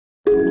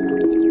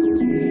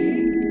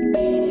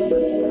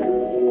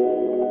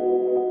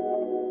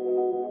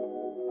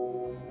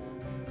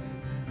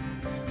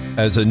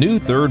As a new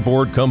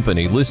third-board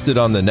company listed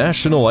on the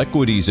National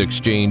Equities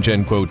Exchange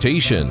and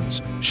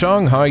Quotations,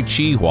 Shanghai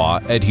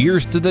Qihua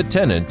adheres to the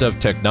tenet of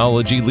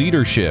technology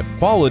leadership,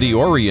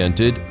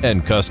 quality-oriented,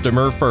 and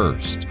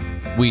customer-first.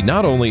 We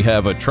not only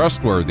have a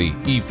trustworthy,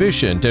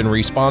 efficient, and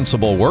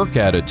responsible work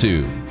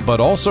attitude,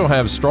 but also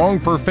have strong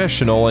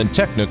professional and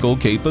technical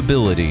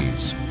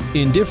capabilities.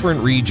 In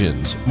different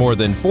regions, more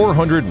than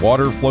 400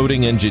 water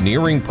floating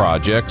engineering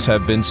projects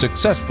have been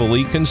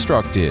successfully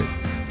constructed.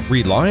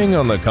 Relying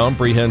on the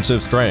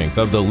comprehensive strength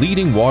of the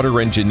leading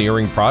water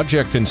engineering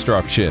project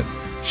construction,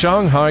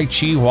 Shanghai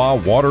Qihua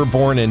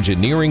Waterborne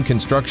Engineering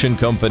Construction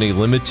Company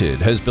Limited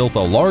has built a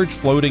large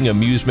floating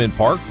amusement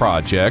park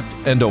project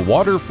and a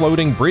water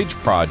floating bridge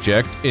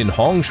project in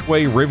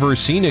Hongshui River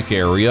Scenic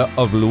Area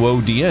of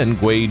Luodian,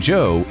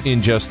 Guizhou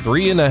in just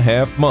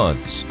 3.5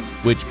 months,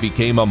 which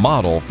became a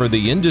model for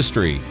the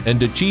industry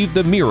and achieved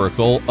the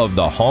miracle of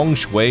the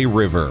Hongshui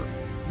River.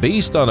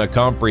 Based on a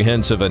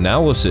comprehensive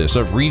analysis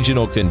of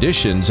regional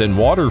conditions and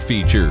water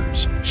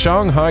features,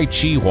 Shanghai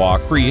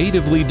Qihua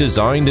creatively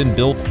designed and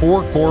built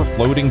 4 core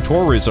floating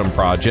tourism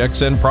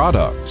projects and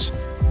products.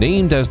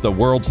 Named as the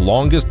world's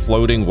longest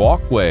floating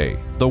walkway,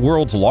 the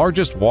world's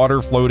largest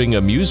water floating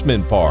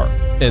amusement park,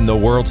 and the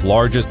world's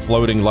largest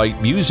floating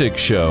light music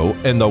show,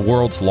 and the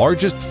world's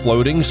largest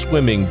floating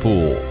swimming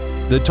pool.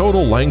 The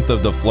total length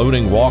of the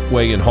floating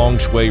walkway in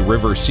Hongshui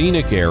River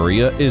Scenic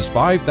Area is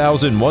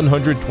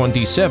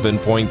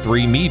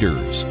 5,127.3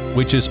 meters,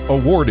 which is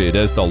awarded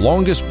as the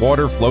longest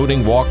water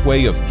floating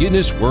walkway of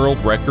Guinness World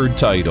Record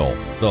title.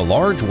 The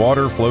large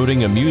water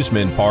floating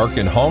amusement park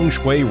in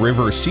Hongshui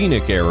River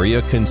Scenic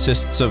Area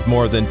consists of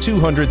more than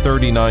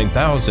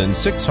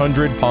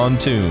 239,600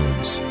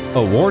 pontoons,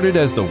 awarded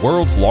as the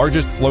world's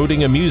largest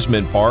floating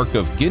amusement park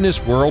of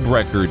Guinness World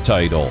Record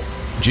title.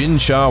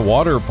 Jinsha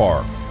Water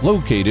Park,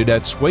 located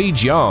at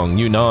Suijiang,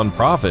 Yunnan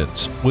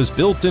Province, was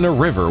built in a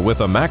river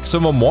with a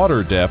maximum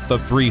water depth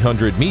of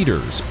 300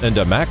 meters and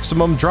a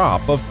maximum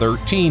drop of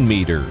 13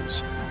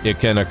 meters. It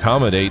can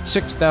accommodate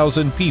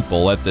 6,000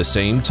 people at the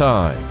same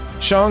time.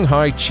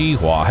 Shanghai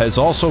Qihua has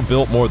also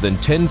built more than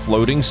 10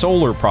 floating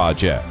solar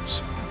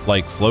projects,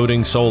 like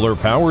floating solar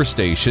power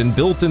station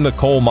built in the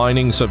coal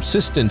mining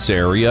subsistence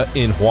area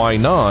in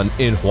Huainan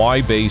in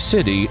Huaibei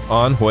City,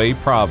 Anhui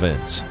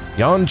Province.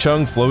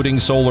 Yancheng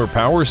Floating Solar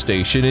Power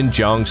Station in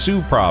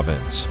Jiangsu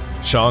Province.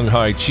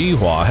 Shanghai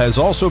Qihua has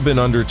also been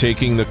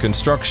undertaking the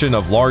construction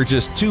of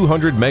largest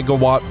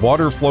 200-megawatt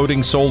water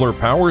floating solar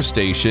power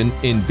station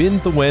in Binh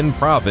Thuan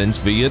Province,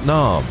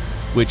 Vietnam,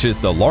 which is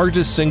the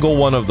largest single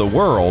one of the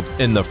world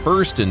and the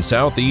first in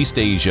Southeast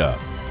Asia.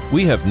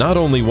 We have not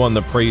only won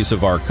the praise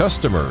of our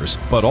customers,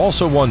 but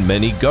also won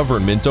many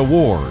government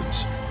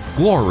awards.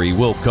 Glory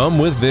will come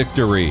with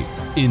victory.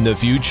 In the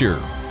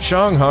future,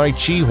 Shanghai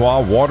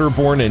Qihua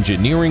Waterborne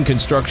Engineering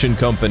Construction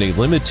Company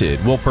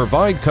Limited will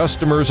provide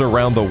customers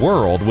around the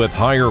world with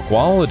higher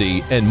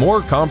quality and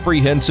more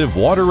comprehensive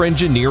water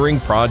engineering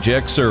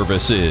project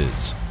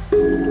services.